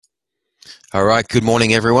All right, good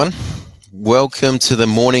morning, everyone. Welcome to the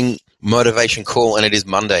morning motivation call, and it is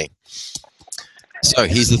Monday. So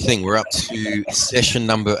here's the thing, we're up to session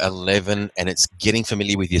number 11, and it's getting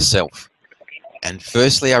familiar with yourself. And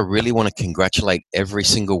firstly, I really want to congratulate every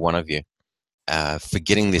single one of you for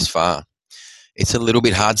getting this far. It's a little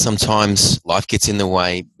bit hard sometimes, life gets in the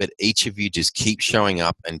way, but each of you just keep showing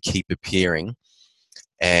up and keep appearing,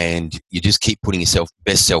 and you just keep putting yourself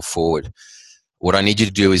best self forward. What I need you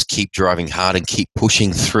to do is keep driving hard and keep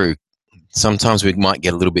pushing through. Sometimes we might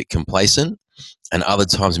get a little bit complacent, and other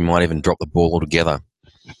times we might even drop the ball altogether.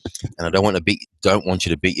 And I don't want you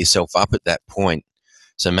to beat yourself up at that point.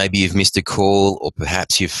 So maybe you've missed a call, or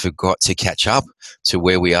perhaps you forgot to catch up to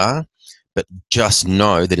where we are. But just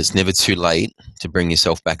know that it's never too late to bring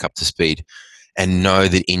yourself back up to speed, and know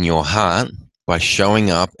that in your heart, by showing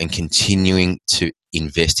up and continuing to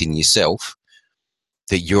invest in yourself,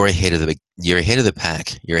 that you're ahead of the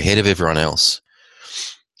pack. You're ahead of everyone else.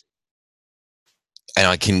 And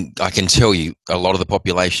I can tell you, a lot of the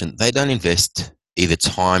population, they don't invest either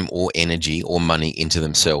time or energy or money into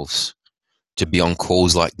themselves to be on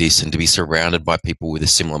calls like this and to be surrounded by people with a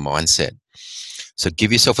similar mindset. So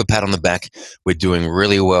give yourself a pat on the back. We're doing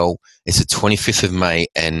really well. It's the 25th of May,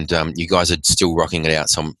 and you guys are still rocking it out.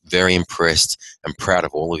 So I'm very impressed and proud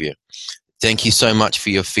of all of you. Thank you so much for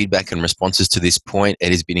your feedback and responses to this point. It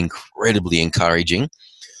has been incredibly encouraging,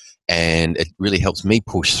 and it really helps me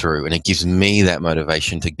push through, and it gives me that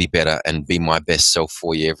motivation to be better and be my best self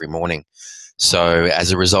for you every morning. So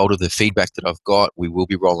as a result of the feedback that I've got, we will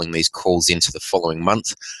be rolling these calls into the following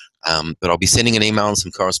month. But I'll be sending an email and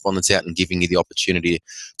some correspondence out and giving you the opportunity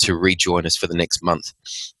to rejoin us for the next month.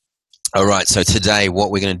 All right, so today what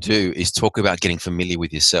we're going to do is talk about getting familiar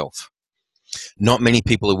with yourself. Not many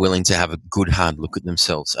people are willing to have a good hard look at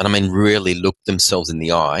themselves, and I mean really look themselves in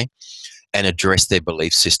the eye and address their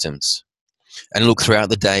belief systems. And look, throughout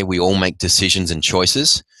the day, we all make decisions and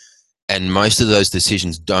choices, and most of those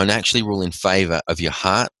decisions don't actually rule in favor of your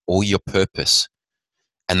heart or your purpose,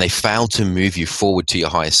 and they fail to move you forward to your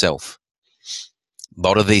higher self. A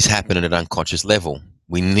lot of these happen at an unconscious level.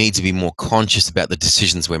 We need to be more conscious about the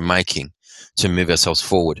decisions we're making to move ourselves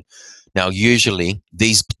forward. Now, usually,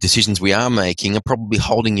 these decisions we are making are probably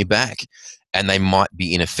holding you back, and they might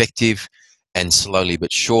be ineffective, and slowly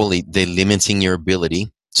but surely, they're limiting your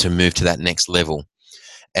ability to move to that next level.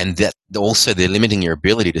 And that also they're limiting your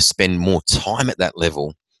ability to spend more time at that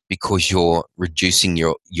level because you're reducing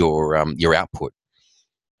your output.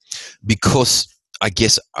 Because I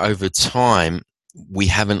guess over time we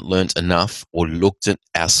haven't learnt enough or looked at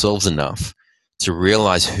ourselves enough to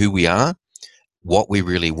realize who we are, what we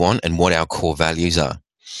really want, and what our core values are.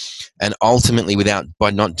 And ultimately, by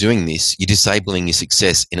not doing this, you're disabling your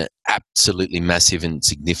success in an absolutely massive and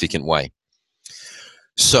significant way.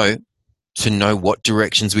 So, to know what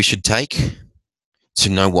directions we should take, to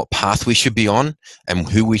know what path we should be on, and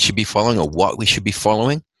who we should be following or what we should be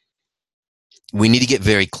following, we need to get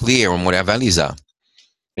very clear on what our values are.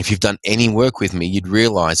 If you've done any work with me, you'd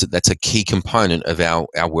realize that that's a key component of our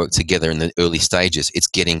work together in the early stages. It's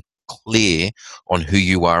getting clear on who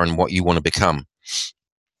you are and what you want to become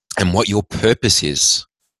and what your purpose is.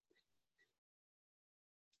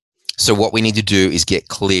 So what we need to do is get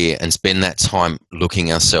clear and spend that time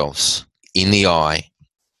looking ourselves in the eye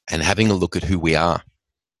and having a look at who we are.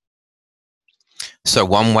 So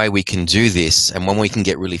one way we can do this, and one way we can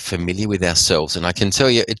get really familiar with ourselves, and I can tell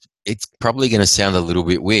you it's probably going to sound a little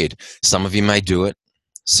bit weird. Some of you may do it,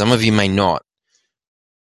 some of you may not,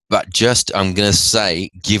 but just, I'm going to say,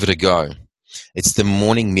 give it a go. It's the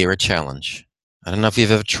morning mirror challenge. I don't know if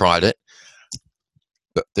you've ever tried it,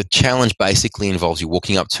 but the challenge basically involves you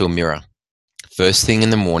walking up to a mirror first thing in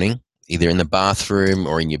the morning, either in the bathroom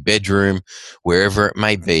or in your bedroom, wherever it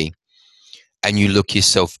may be, and you look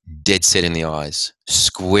yourself dead set in the eyes,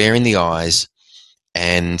 square in the eyes,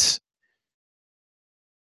 and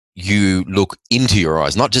you look into your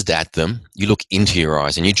eyes, not just at them. You look into your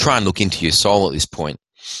eyes, and you try and look into your soul at this point.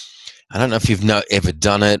 I don't know if you've ever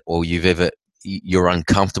done it, or you're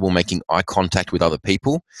uncomfortable making eye contact with other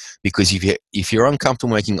people, because if you're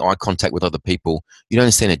uncomfortable making eye contact with other people, you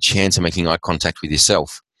don't stand a chance of making eye contact with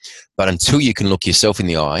yourself. But until you can look yourself in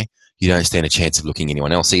the eye, you don't stand a chance of looking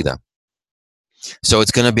anyone else either. So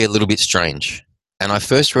it's going to be a little bit strange. And I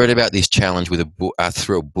first read about this challenge with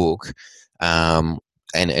through a book, and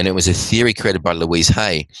it was a theory created by Louise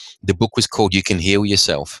Hay. The book was called You Can Heal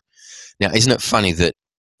Yourself. Now, isn't it funny that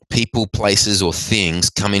people, places, or things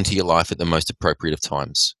come into your life at the most appropriate of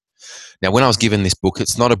times? Now, when I was given this book,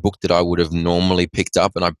 it's not a book that I would have normally picked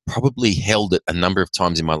up, and I probably held it a number of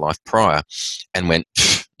times in my life prior and went,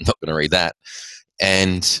 I'm not going to read that.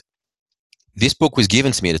 And This book was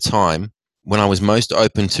given to me at a time when I was most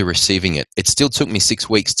open to receiving it. It still took me 6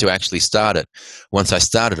 weeks to actually start it. Once I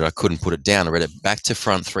started it, I couldn't put it down. I read it back to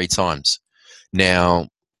front 3 times. Now,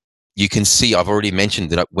 you can see I've already mentioned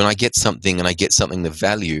that when I get something and I get something of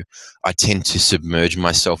value, I tend to submerge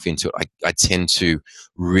myself into it. I tend to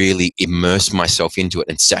really immerse myself into it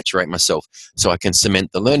and saturate myself so I can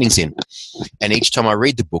cement the learnings in. And each time I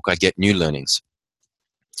read the book, I get new learnings.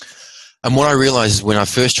 And what I realized is when I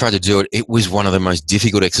first tried to do it, it was one of the most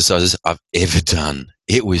difficult exercises I've ever done.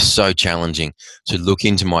 It was so challenging to look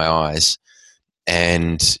into my eyes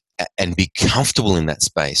and be comfortable in that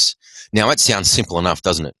space. Now, it sounds simple enough,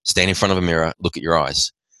 doesn't it? Stand in front of a mirror, look at your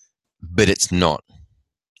eyes. But it's not.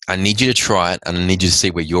 I need you to try it, and I need you to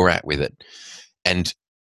see where you're at with it. And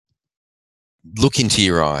look into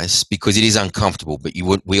your eyes, because it is uncomfortable, but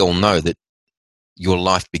we all know that your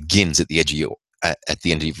life begins at the edge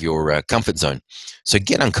of your comfort zone. So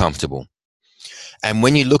get uncomfortable. And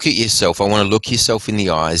when you look at yourself, I want to look yourself in the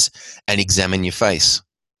eyes and examine your face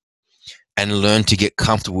and learn to get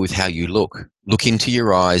comfortable with how you look. Look into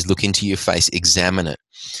your eyes, look into your face, examine it.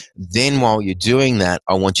 Then while you're doing that,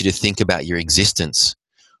 I want you to think about your existence.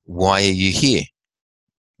 Why are you here?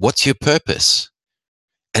 What's your purpose?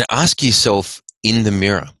 And ask yourself in the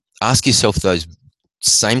mirror. Ask yourself those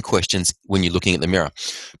same questions when you're looking at the mirror,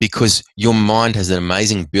 because your mind has an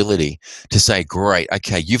amazing ability to say, great,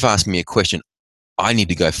 okay, you've asked me a question. I need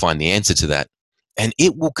to go find the answer to that. And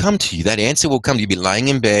it will come to you. That answer will come to you. You'll be laying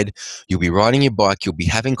in bed, you'll be riding your bike, you'll be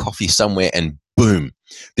having coffee somewhere, and boom,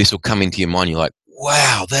 this will come into your mind. You're like,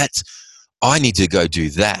 wow, I need to go do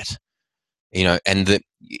that. And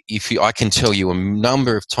I can tell you a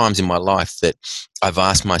number of times in my life that I've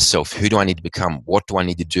asked myself, who do I need to become? What do I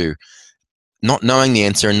need to do? Not knowing the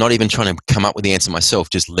answer and not even trying to come up with the answer myself,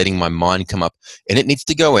 just letting my mind come up. And it needs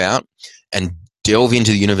to go out and delve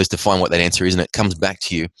into the universe to find what that answer is, and it comes back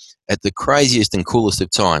to you at the craziest and coolest of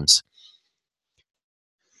times.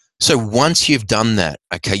 So once you've done that,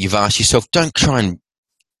 okay, you've asked yourself, don't try and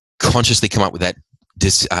consciously come up with that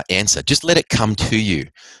answer. Just let it come to you.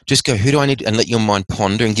 Just go, who do I need? And let your mind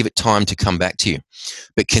ponder and give it time to come back to you.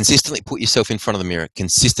 But consistently put yourself in front of the mirror,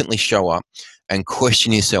 consistently show up and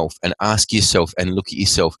question yourself and ask yourself and look at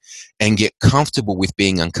yourself and get comfortable with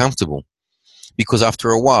being uncomfortable. Because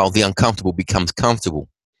after a while, the uncomfortable becomes comfortable.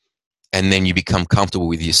 And then you become comfortable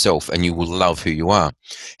with yourself and you will love who you are.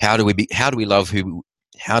 How do we love who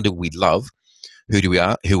we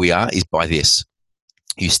are is by this.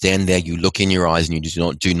 You stand there, you look in your eyes, and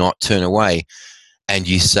you do not turn away, and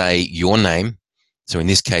you say your name. So in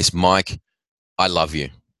this case, Mike, I love you.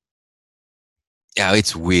 Now,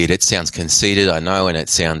 it's weird. It sounds conceited, I know, and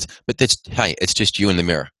but it's just you in the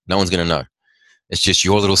mirror. No one's going to know. It's just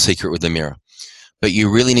your little secret with the mirror. But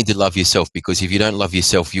you really need to love yourself, because if you don't love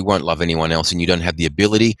yourself, you won't love anyone else, and you don't have the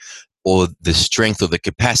ability or the strength or the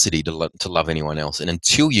capacity to love anyone else. And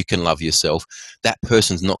until you can love yourself, that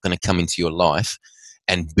person's not going to come into your life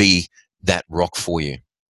and be that rock for you,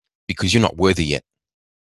 because you're not worthy yet.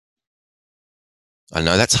 I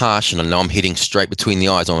know that's harsh, and I know I'm hitting straight between the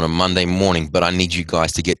eyes on a Monday morning, but I need you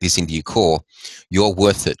guys to get this into your core. You're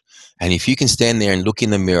worth it. And if you can stand there and look in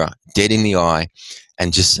the mirror, dead in the eye,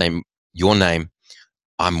 and just say your name,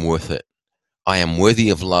 I'm worth it. I am worthy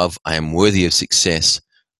of love. I am worthy of success.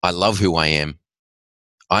 I love who I am.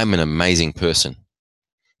 I'm an amazing person.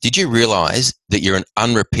 Did you realize that you're an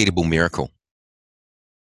unrepeatable miracle?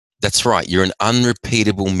 That's right. You're an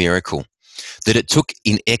unrepeatable miracle. That it took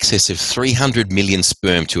in excess of 300 million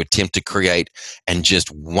sperm to attempt to create, and just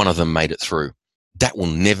one of them made it through. That will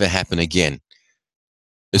never happen again.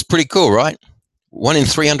 It's pretty cool, right? 1 in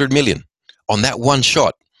 300 million on that one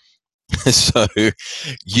shot. So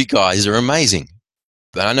you guys are amazing.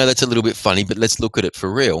 But I know that's a little bit funny, but let's look at it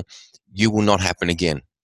for real. You will not happen again.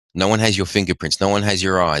 No one has your fingerprints. No one has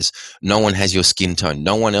your eyes. No one has your skin tone.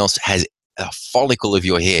 No one else has a follicle of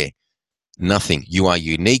your hair. Nothing. You are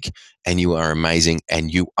unique, and you are amazing,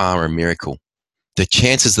 and you are a miracle. The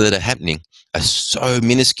chances that are happening are so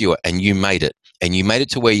minuscule, and you made it. And you made it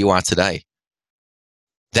to where you are today.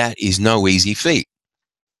 That is no easy feat.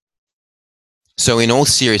 So in all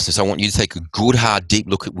seriousness, I want you to take a good, hard, deep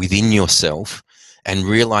look within yourself and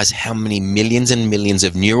realize how many millions and millions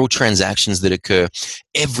of neural transactions that occur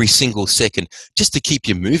every single second just to keep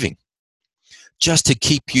you moving, just to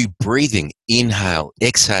keep you breathing. Inhale,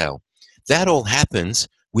 exhale. That all happens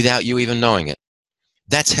without you even knowing it.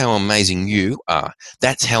 That's how amazing you are.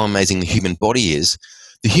 That's how amazing the human body is.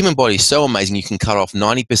 The human body is so amazing, you can cut off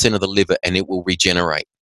 90% of the liver and it will regenerate.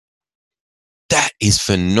 That is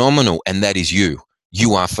phenomenal, and that is you.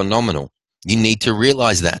 You are phenomenal. You need to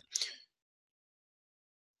realize that.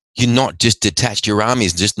 You're not just detached. Your arm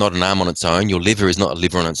is just not an arm on its own. Your liver is not a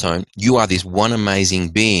liver on its own. You are this one amazing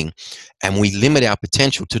being. And we limit our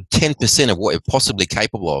potential to 10% of what we're possibly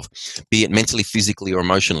capable of, be it mentally, physically, or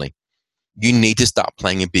emotionally. You need to start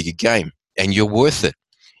playing a bigger game, and you're worth it.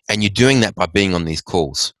 And you're doing that by being on these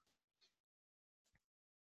calls.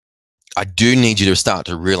 I do need you to start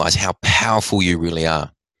to realize how powerful you really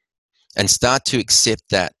are, and start to accept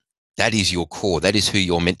that that is your core. That is who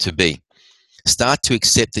you're meant to be. Start to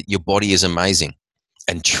accept that your body is amazing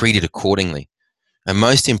and treat it accordingly. And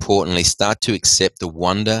most importantly, start to accept the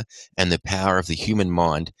wonder and the power of the human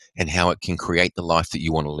mind and how it can create the life that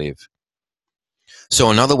you want to live.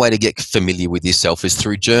 So another way to get familiar with yourself is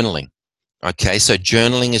through journaling. Okay, so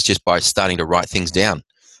journaling is just by starting to write things down.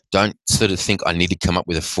 Don't sort of think I need to come up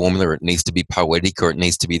with a formula, or it needs to be poetic, or it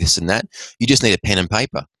needs to be this and that. You just need a pen and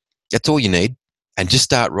paper. That's all you need. And just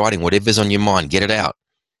start writing whatever's on your mind. Get it out.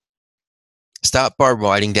 Start by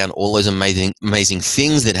writing down all those amazing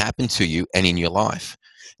things that happened to you and in your life.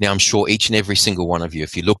 Now, I'm sure each and every single one of you,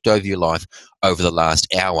 if you looked over your life over the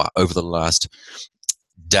last hour, over the last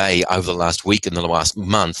day, over the last week, and the last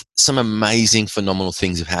month, some amazing, phenomenal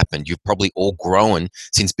things have happened. You've probably all grown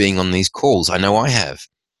since being on these calls. I know I have.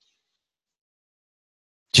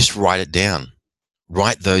 Just write it down.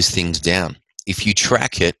 Write those things down. If you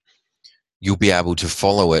track it, you'll be able to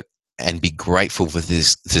follow it and be grateful for the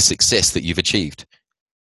success that you've achieved.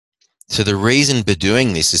 So the reason for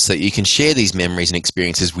doing this is that you can share these memories and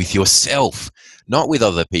experiences with yourself, not with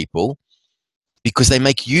other people, because they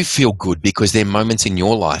make you feel good, because they're moments in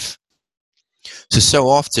your life. So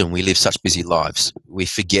often we live such busy lives, we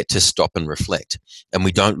forget to stop and reflect, and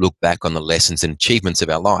we don't look back on the lessons and achievements of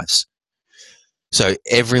our lives. So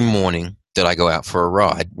every morning that I go out for a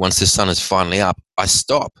ride, once the sun is finally up, I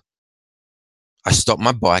stop. I stop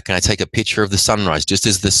my bike and I take a picture of the sunrise just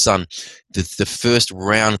as the sun, the first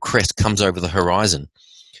round crest comes over the horizon.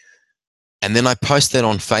 And then I post that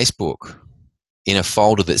on Facebook in a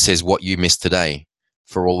folder that says what you missed today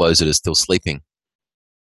for all those that are still sleeping.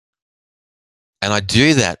 And I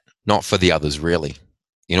do that not for the others, really.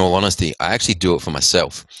 In all honesty, I actually do it for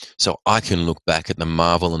myself. So I can look back at the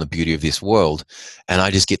marvel and the beauty of this world, and I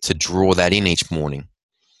just get to draw that in each morning.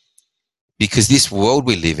 Because this world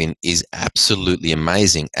we live in is absolutely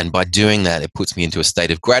amazing. And by doing that, it puts me into a state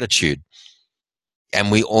of gratitude. And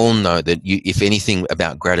we all know that if anything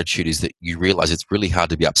about gratitude is that you realize it's really hard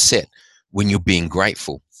to be upset when you're being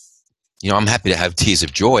grateful. I'm happy to have tears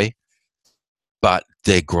of joy, but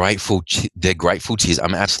they're grateful tears.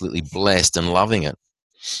 I'm absolutely blessed and loving it.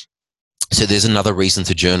 So there's another reason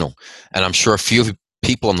to journal. And I'm sure a few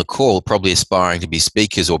people on the call are probably aspiring to be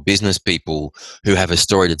speakers or business people who have a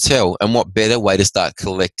story to tell. And what better way to start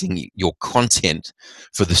collecting your content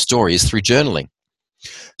for the story is through journaling.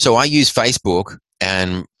 So I use Facebook,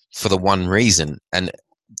 and for the one reason, and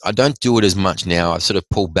I don't do it as much now. I've sort of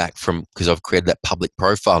pulled back from, because I've created that public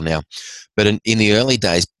profile now. But in the early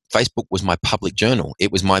days, Facebook was my public journal.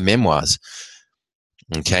 It was my memoirs.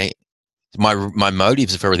 Okay. My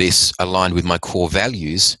motives for this aligned with my core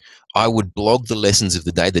values. I would blog the lessons of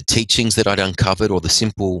the day, the teachings that I'd uncovered, or the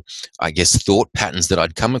simple, I guess, thought patterns that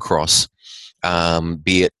I'd come across,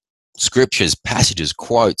 be it scriptures, passages,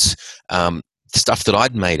 quotes, stuff that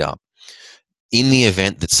I'd made up. In the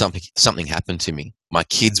event that something happened to me, my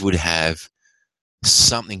kids would have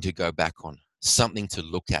something to go back on, something to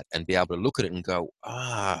look at, and be able to look at it and go,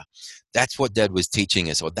 that's what Dad was teaching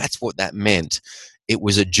us, or that's what that meant. It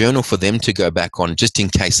was a journal for them to go back on just in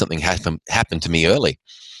case something happened to me early,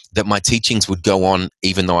 that my teachings would go on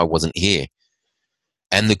even though I wasn't here.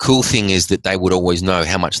 And the cool thing is that they would always know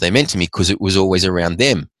how much they meant to me because it was always around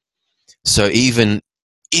them. So even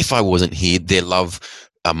if I wasn't here, their love,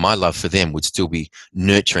 my love for them would still be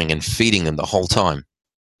nurturing and feeding them the whole time.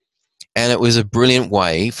 And it was a brilliant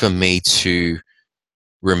way for me to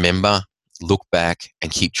remember, look back,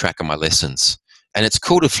 and keep track of my lessons. And it's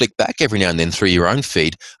cool to flick back every now and then through your own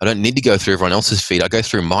feed. I don't need to go through everyone else's feed. I go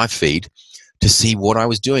through my feed to see what I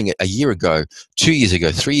was doing a year ago, 2 years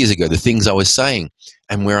ago, 3 years ago, the things I was saying,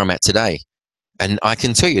 and where I'm at today. And I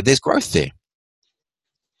can tell you there's growth there.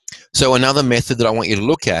 So another method that I want you to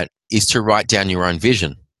look at is to write down your own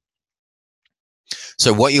vision.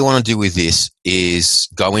 So what you want to do with this is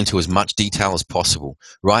go into as much detail as possible.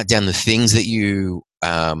 Write down the things that you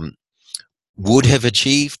would have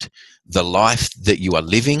achieved, the life that you are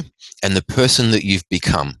living, and the person that you've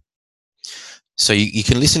become. So you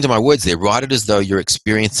can listen to my words there. Write it as though you're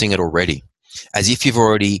experiencing it already, as if you've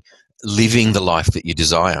already living the life that you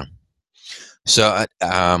desire. So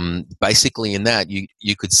basically in that,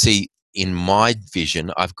 you could see in my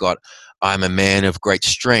vision, I've got I'm a man of great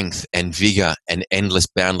strength and vigor and endless,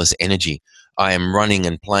 boundless energy. I am running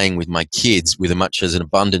and playing with my kids with as much as an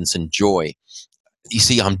abundance and joy. You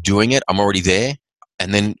see, I'm doing it. I'm already there.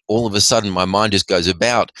 And then all of a sudden, my mind just goes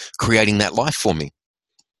about creating that life for me.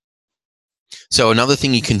 So another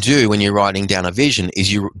thing you can do when you're writing down a vision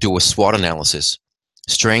is you do a SWOT analysis: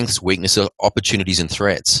 strengths, weaknesses, opportunities, and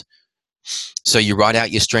threats. So you write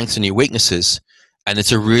out your strengths and your weaknesses, and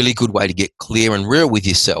it's a really good way to get clear and real with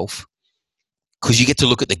yourself, because you get to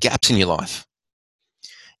look at the gaps in your life.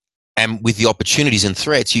 And with the opportunities and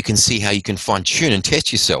threats, you can see how you can fine tune and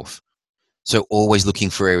test yourself. So always looking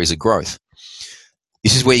for areas of growth.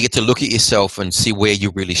 This is where you get to look at yourself and see where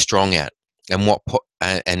you're really strong at, and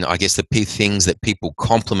and I guess the things that people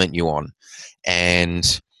compliment you on,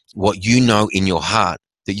 and what you know in your heart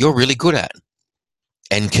that you're really good at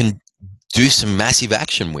and can do some massive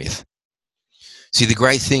action with. See, the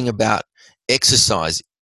great thing about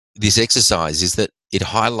this exercise is that it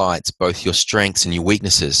highlights both your strengths and your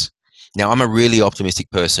weaknesses. Now, I'm a really optimistic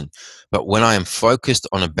person, but when I am focused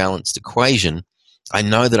on a balanced equation, I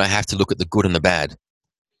know that I have to look at the good and the bad.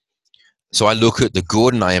 So I look at the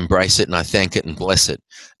good and I embrace it and I thank it and bless it.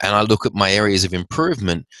 And I look at my areas of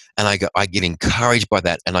improvement and I get encouraged by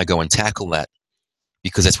that and I go and tackle that,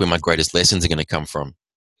 because that's where my greatest lessons are going to come from.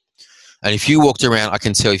 And if you walked around, I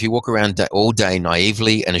can tell, if you walk around all day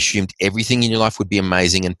naively and assumed everything in your life would be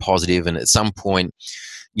amazing and positive, and at some point,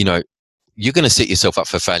 you're going to set yourself up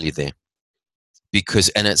for failure there.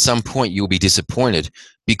 And at some point you'll be disappointed,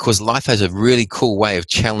 because life has a really cool way of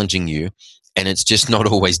challenging you, and it's just not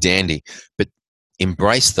always dandy. But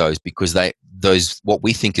embrace those, because what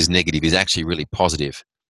we think is negative is actually really positive.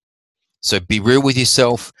 So be real with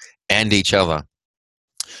yourself and each other.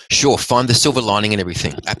 Sure, find the silver lining in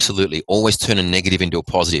everything. Absolutely. Always turn a negative into a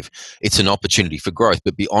positive. It's an opportunity for growth,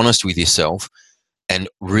 but be honest with yourself and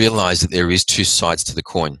realize that there is two sides to the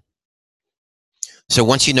coin. So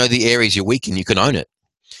once you know the areas you're weak in, you can own it.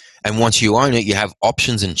 And once you own it, you have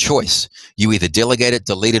options and choice. You either delegate it,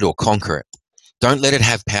 delete it, or conquer it. Don't let it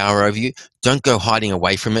have power over you. Don't go hiding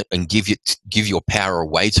away from it and give your power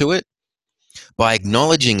away to it. By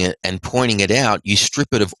acknowledging it and pointing it out, you strip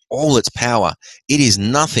it of all its power. It is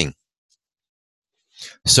nothing.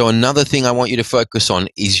 So another thing I want you to focus on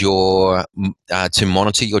is to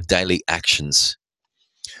monitor your daily actions.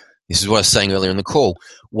 This is what I was saying earlier in the call.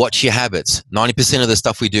 Watch your habits. 90% of the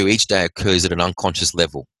stuff we do each day occurs at an unconscious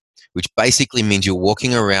level, which basically means you're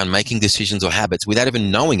walking around making decisions or habits without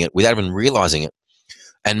even knowing it, without even realizing it.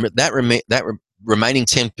 And that remaining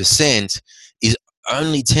 10% is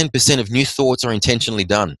only 10% of new thoughts are intentionally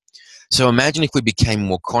done. So imagine if we became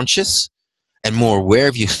more conscious and more aware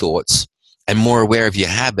of your thoughts and more aware of your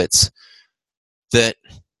habits, that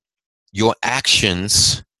your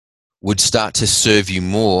actions would start to serve you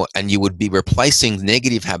more, and you would be replacing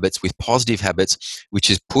negative habits with positive habits, which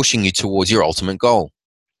is pushing you towards your ultimate goal.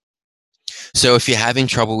 So if you're having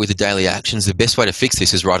trouble with the daily actions, the best way to fix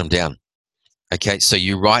this is write them down. Okay, so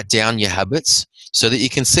you write down your habits so that you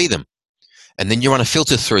can see them. And then you run a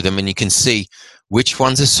filter through them and you can see which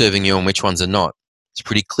ones are serving you and which ones are not. It's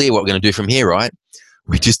pretty clear what we're going to do from here, right?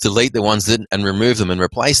 We just delete the ones and remove them and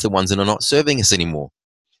replace the ones that are not serving us anymore.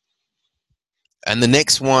 And the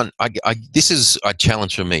next one, this is a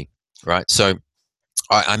challenge for me, right? So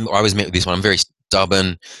I was met with this one. I'm very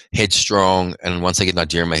stubborn, headstrong, and once I get an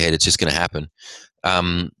idea in my head, it's just going to happen.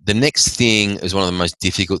 The next thing is one of the most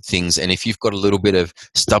difficult things, and if you've got a little bit of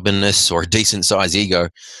stubbornness or a decent size ego,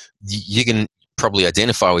 you can probably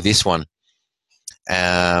identify with this one.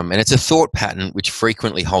 And it's a thought pattern which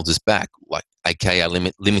frequently holds us back, like aka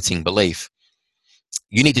limiting belief.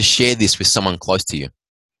 You need to share this with someone close to you.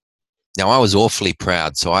 Now, I was awfully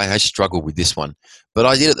proud, so I struggled with this one, but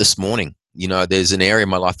I did it this morning. There's an area in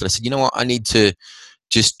my life that I said, you know what, I need to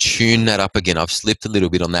just tune that up again. I've slipped a little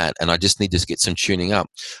bit on that, and I just need to get some tuning up.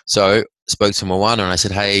 So I spoke to Moana and I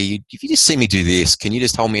said, hey, if you just see me do this, can you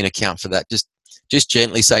just hold me an account for that? Just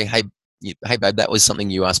gently say, hey, babe, that was something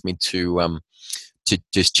you asked me to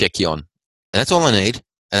just check you on. And that's all I need.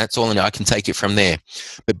 And that's all I know. I can take it from there.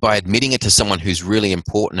 But by admitting it to someone who's really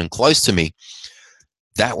important and close to me,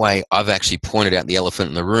 that way I've actually pointed out the elephant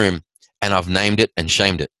in the room and I've named it and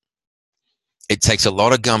shamed it. It takes a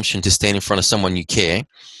lot of gumption to stand in front of someone you care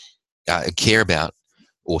about,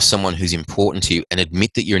 or someone who's important to you, and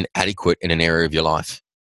admit that you're inadequate in an area of your life,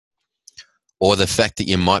 or the fact that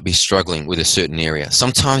you might be struggling with a certain area.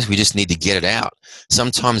 Sometimes we just need to get it out.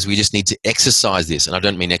 Sometimes we just need to exercise this. And I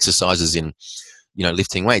don't mean exercises in,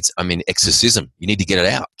 lifting weights. I mean exorcism. You need to get it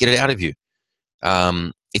out. Get it out of you.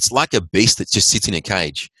 It's like a beast that just sits in a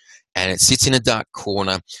cage, and it sits in a dark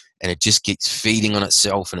corner, and it just keeps feeding on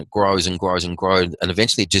itself, and it grows and grows and grows, and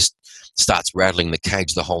eventually it just starts rattling the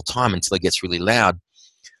cage the whole time until it gets really loud,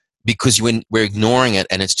 because when we're ignoring it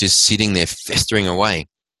and it's just sitting there festering away,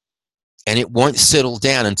 and it won't settle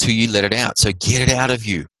down until you let it out. So get it out of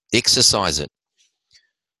you, exercise it.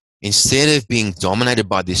 Instead of being dominated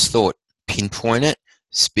by this thought, pinpoint it,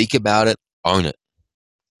 speak about it, own it,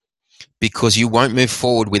 because you won't move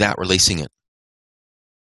forward without releasing it.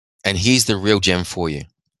 And here's the real gem for you.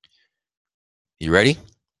 You ready?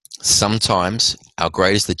 Sometimes our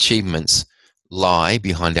greatest achievements lie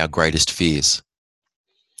behind our greatest fears.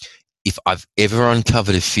 If I've ever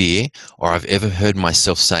uncovered a fear, or I've ever heard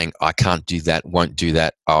myself saying, I can't do that, won't do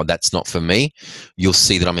that, oh, that's not for me, you'll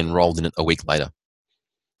see that I'm enrolled in it a week later.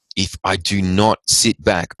 If I do not sit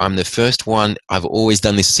back, I'm the first one. I've always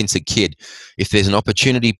done this since a kid. If there's an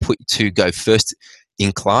opportunity to go first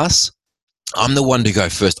in class, I'm the one to go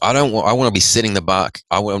first. I want to be setting the bar.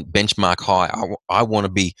 I want benchmark high. I want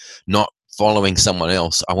to be not following someone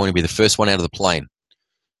else. I want to be the first one out of the plane.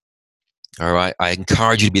 All right. I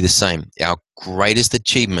encourage you to be the same. Our greatest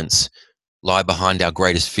achievements lie behind our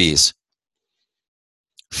greatest fears.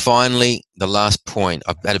 Finally, the last point.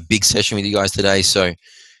 I've had a big session with you guys today, so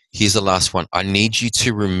here's the last one. I need you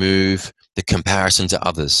to remove the comparison to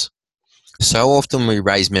others. So often we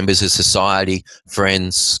raise members of society,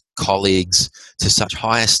 friends, colleagues to such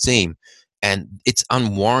high esteem, and it's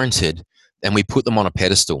unwarranted, and we put them on a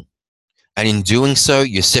pedestal. And in doing so,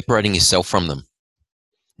 you're separating yourself from them.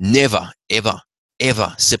 Never, ever,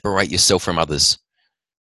 ever separate yourself from others.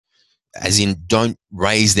 As in, don't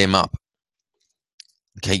raise them up.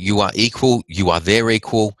 Okay, you are equal, you are their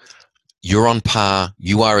equal, you're on par,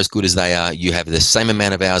 you are as good as they are, you have the same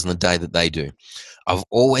amount of hours in the day that they do. I've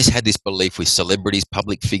always had this belief with celebrities,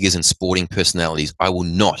 public figures, and sporting personalities. I will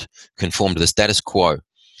not conform to the status quo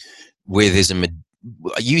where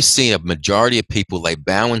you see a majority of people, they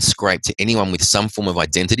bow and scrape to anyone with some form of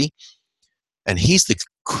identity. And here's the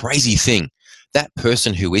crazy thing. That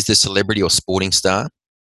person who is the celebrity or sporting star,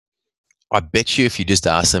 I bet you if you just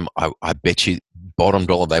ask them, I bet you bottom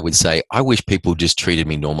dollar they would say, I wish people just treated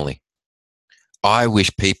me normally. I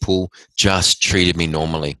wish people just treated me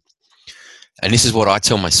normally. And this is what I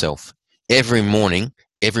tell myself every morning,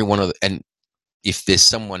 and if there's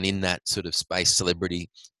someone in that sort of space,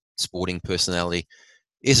 celebrity, sporting personality,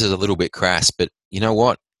 this is a little bit crass, but you know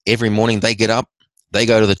what? Every morning they get up, they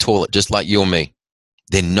go to the toilet just like you or me.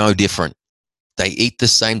 They're no different. They eat the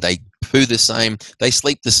same, they poo the same, they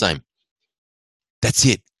sleep the same. That's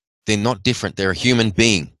it. They're not different. They're a human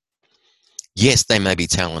being. Yes, they may be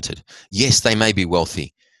talented. Yes, they may be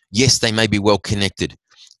wealthy. Yes, they may be well connected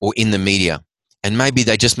or in the media. And maybe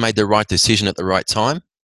they just made the right decision at the right time.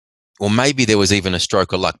 Or maybe there was even a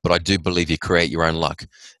stroke of luck, but I do believe you create your own luck.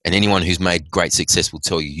 And anyone who's made great success will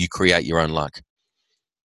tell you, you create your own luck.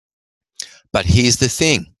 But here's the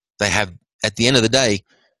thing. At the end of the day,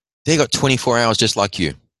 they got 24 hours just like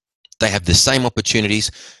you. They have the same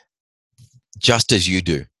opportunities just as you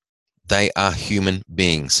do. They are human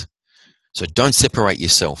beings. So don't separate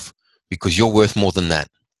yourself because you're worth more than that.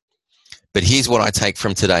 But here's what I take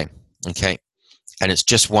from today, okay? And it's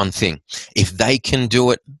just one thing. If they can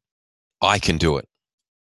do it, I can do it.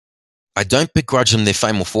 I don't begrudge them their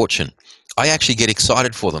fame or fortune. I actually get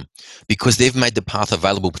excited for them because they've made the path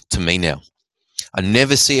available to me now. I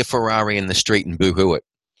never see a Ferrari in the street and boo-hoo it.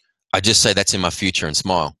 I just say that's in my future and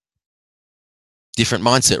smile. Different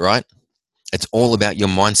mindset, right? It's all about your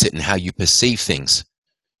mindset and how you perceive things.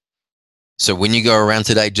 So when you go around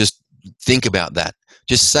today, just think about that.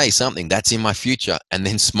 Just say something, that's in my future, and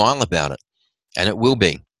then smile about it. And it will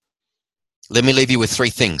be. Let me leave you with 3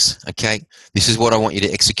 things, okay? This is what I want you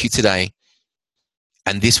to execute today.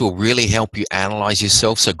 And this will really help you analyze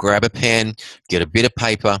yourself. So grab a pen, get a bit of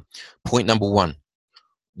paper. Point number 1,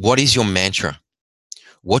 what is your mantra?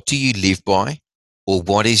 What do you live by? Or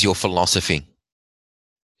what is your philosophy?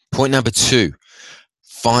 Point number 2,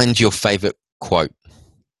 find your favorite quote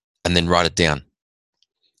and then write it down.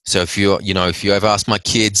 So if you ever ask my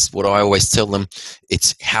kids, what I always tell them,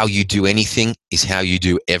 it's how you do anything is how you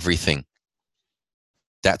do everything.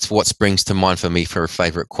 That's what springs to mind for me for a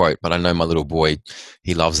favorite quote. But I know my little boy,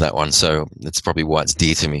 he loves that one. So that's probably why it's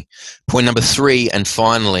dear to me. Point number 3, and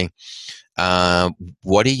finally,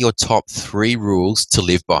 what are your top 3 rules to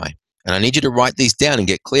live by? And I need you to write these down and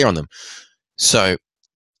get clear on them. So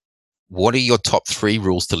what are your top 3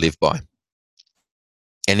 rules to live by?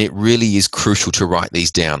 And it really is crucial to write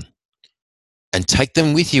these down and take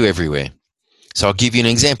them with you everywhere. So I'll give you an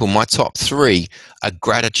example. My top 3 are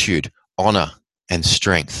gratitude, honor, and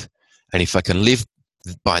strength. And if I can live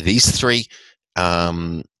by these 3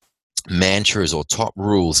 mantras or top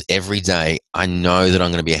rules every day, I know that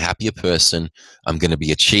I'm going to be a happier person. I'm going to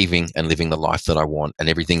be achieving and living the life that I want, and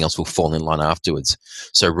everything else will fall in line afterwards.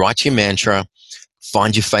 So write your mantra,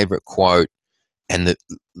 find your favorite quote, and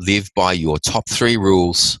live by your top 3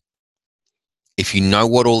 rules. If you know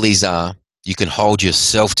what all these are, you can hold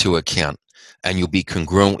yourself to account and you'll be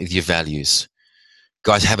congruent with your values.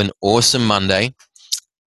 Guys, have an awesome Monday.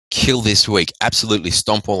 Kill this week. Absolutely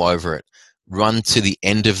stomp all over it. Run to the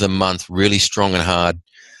end of the month really strong and hard.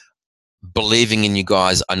 Believing in you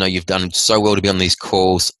guys. I know you've done so well to be on these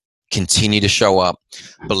calls. Continue to show up.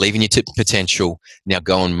 Believe in your potential. Now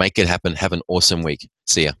go and make it happen. Have an awesome week.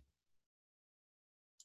 See ya.